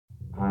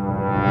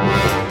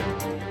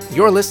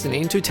You're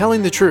listening to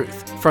Telling the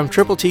Truth from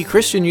Triple T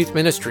Christian Youth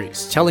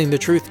Ministries, telling the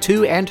truth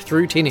to and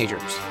through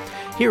teenagers.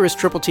 Here is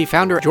Triple T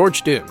founder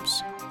George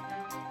Dooms.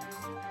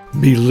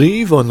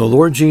 Believe on the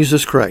Lord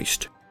Jesus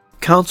Christ.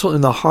 Counsel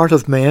in the heart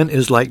of man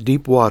is like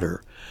deep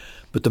water,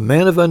 but the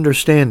man of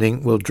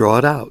understanding will draw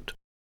it out.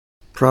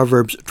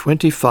 Proverbs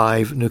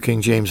 25, New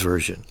King James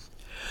Version.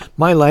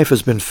 My life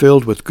has been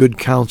filled with good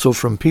counsel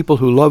from people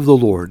who love the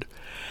Lord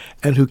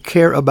and who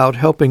care about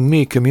helping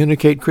me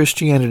communicate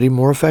Christianity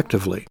more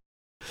effectively.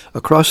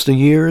 Across the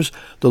years,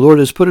 the Lord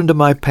has put into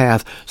my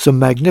path some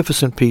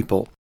magnificent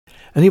people,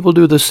 and He will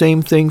do the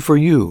same thing for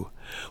you.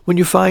 When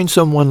you find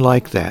someone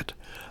like that,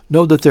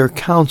 know that their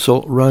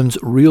counsel runs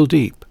real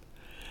deep.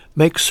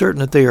 Make certain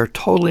that they are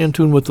totally in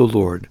tune with the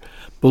Lord,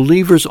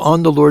 believers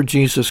on the Lord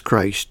Jesus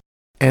Christ,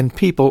 and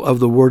people of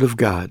the Word of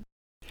God.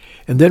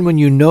 And then when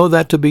you know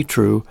that to be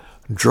true,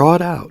 draw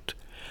it out.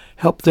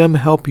 Help them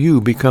help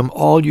you become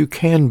all you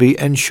can be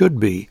and should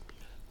be,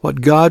 what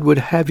God would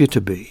have you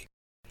to be.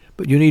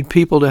 But you need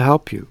people to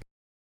help you.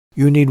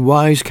 You need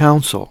wise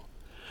counsel.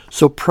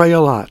 So pray a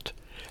lot,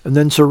 and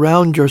then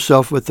surround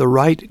yourself with the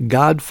right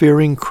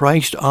God-fearing,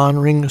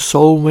 Christ-honoring,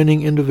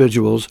 soul-winning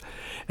individuals,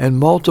 and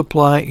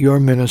multiply your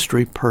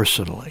ministry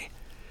personally.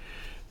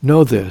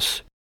 Know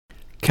this: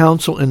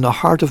 counsel in the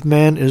heart of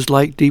man is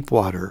like deep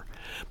water,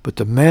 but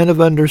the man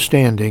of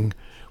understanding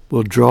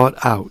will draw it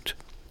out.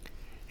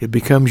 It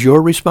becomes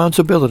your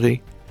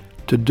responsibility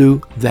to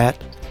do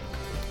that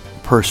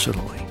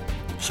personally.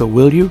 So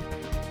will you?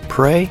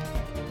 Pray,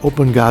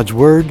 open God's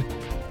Word,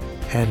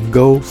 and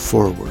go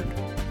forward.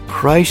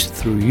 Christ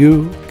through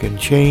you can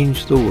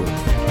change the world.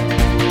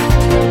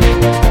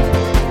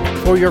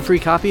 For your free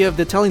copy of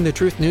the Telling the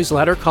Truth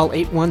newsletter, call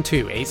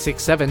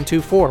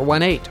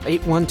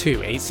 812-867-2418,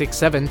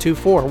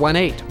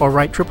 812-867-2418, or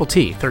write Triple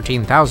T,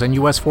 13,000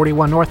 U.S.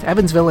 41 North,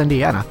 Evansville,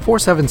 Indiana,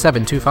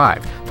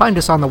 47725. Find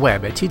us on the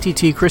web at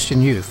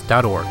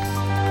tttchristianyouth.org.